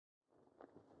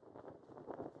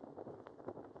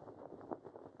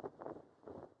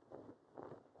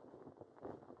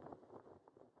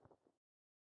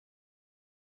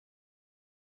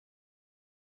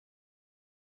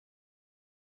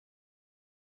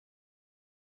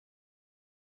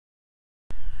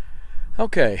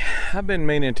Okay, I've been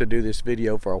meaning to do this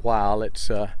video for a while.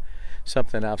 It's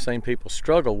something I've seen people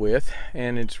struggle with,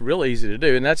 and it's real easy to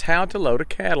do, and that's how to load a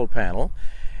cattle panel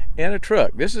in a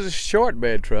truck. This is a short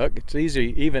bed truck. It's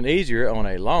even easier on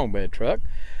a long bed truck,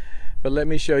 but let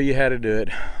me show you how to do it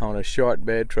on a short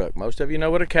bed truck. Most of you know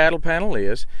what a cattle panel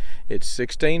is. It's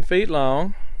 16 feet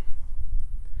long,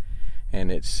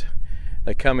 and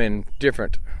they come in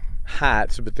different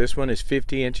heights, but this one is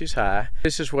 50 inches high.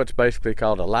 This is what's basically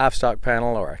called a livestock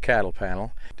panel or a cattle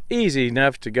panel. Easy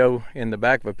enough to go in the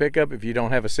back of a pickup if you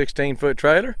don't have a 16-foot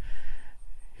trailer.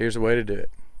 Here's the way to do it.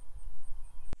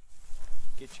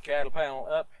 Get your cattle panel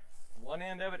up one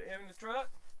end of it in the truck,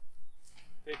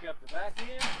 pick up the back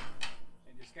end,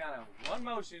 and just kind of one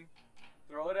motion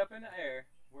throw it up in the air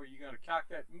where you're going to cock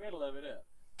that middle of it up.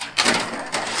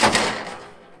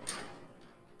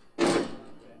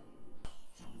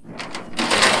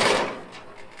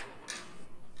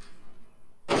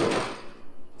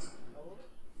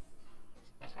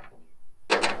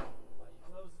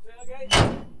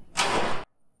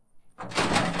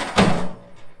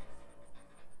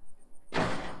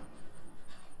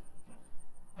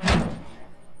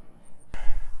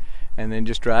 And then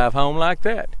just drive home like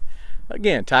that.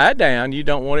 Again, tie it down. You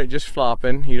don't want it just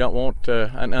flopping. You don't want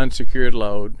an unsecured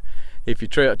load. If your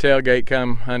tailgate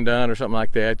come undone or something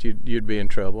like that, you'd be in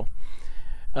trouble.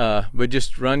 But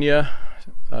just run you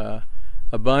a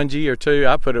bungee or two.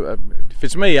 If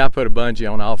it's me, I put a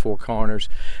bungee on all four corners.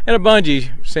 And a bungee,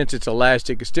 since it's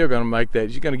elastic, is still going to make that.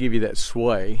 It's going to give you that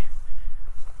sway.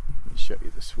 Let me show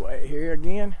you the sway here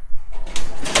again.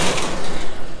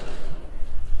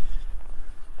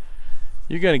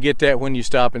 You're going to get that when you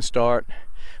stop and start,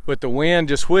 but the wind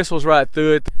just whistles right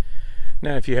through it.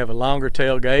 Now if you have a longer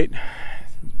tailgate,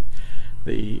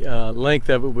 the length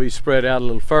of it will be spread out a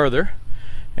little further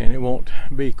and it won't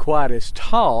be quite as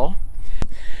tall.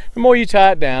 The more you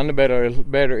tie it down, the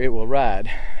better it will ride.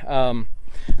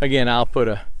 Again, I would put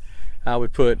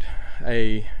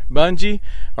a bungee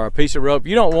or a piece of rope.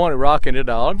 You don't want it rocking at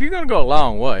all. If you're going to go a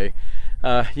long way,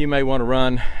 you may want to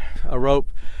run a rope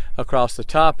across the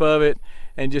top of it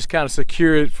and just kind of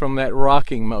secure it from that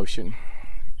rocking motion.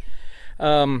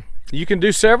 You can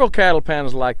do several cattle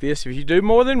panels like this. If you do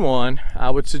more than one, I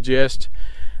would suggest,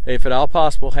 if at all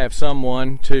possible, have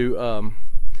someone to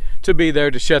be there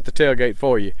to shut the tailgate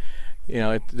for you. You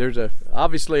know, there's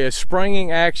obviously a springing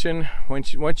action.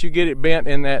 Once you get it bent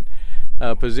in that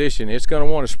position, it's going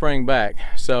to want to spring back.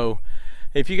 So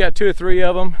if you got 2 or 3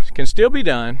 of them, it can still be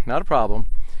done, not a problem.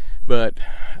 But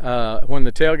when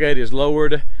the tailgate is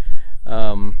lowered,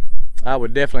 I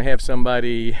would definitely have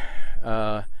somebody,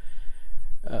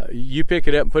 you pick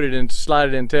it up and put it in, slide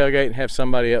it in the tailgate, and have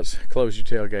somebody else close your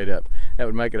tailgate up. That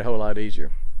would make it a whole lot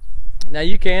easier. Now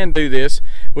you can do this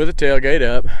with the tailgate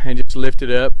up and just lift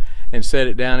it up and set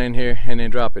it down in here and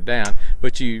then drop it down.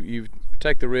 But you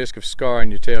take the risk of scarring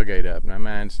your tailgate up. Now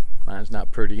mine's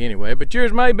not pretty anyway, but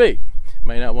yours may be.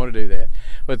 May not want to do that.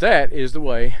 But that is the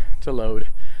way to load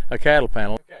a cattle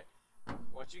panel. Okay,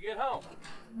 once you get home,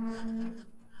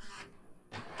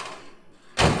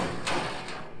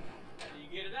 you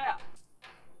get it out.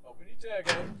 Open your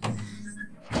tailgate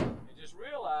and just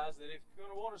realize that it's going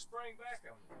to want to spring back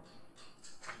on you.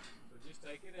 So just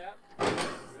take it out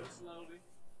real slowly.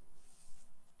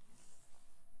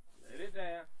 Let it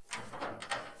down.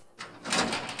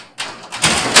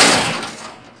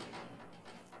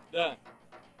 Done.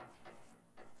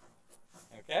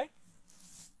 Okay?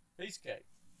 Piece of cake.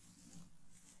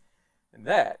 And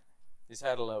that is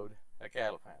how to load a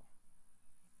cattle panel.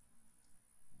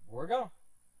 We're gone.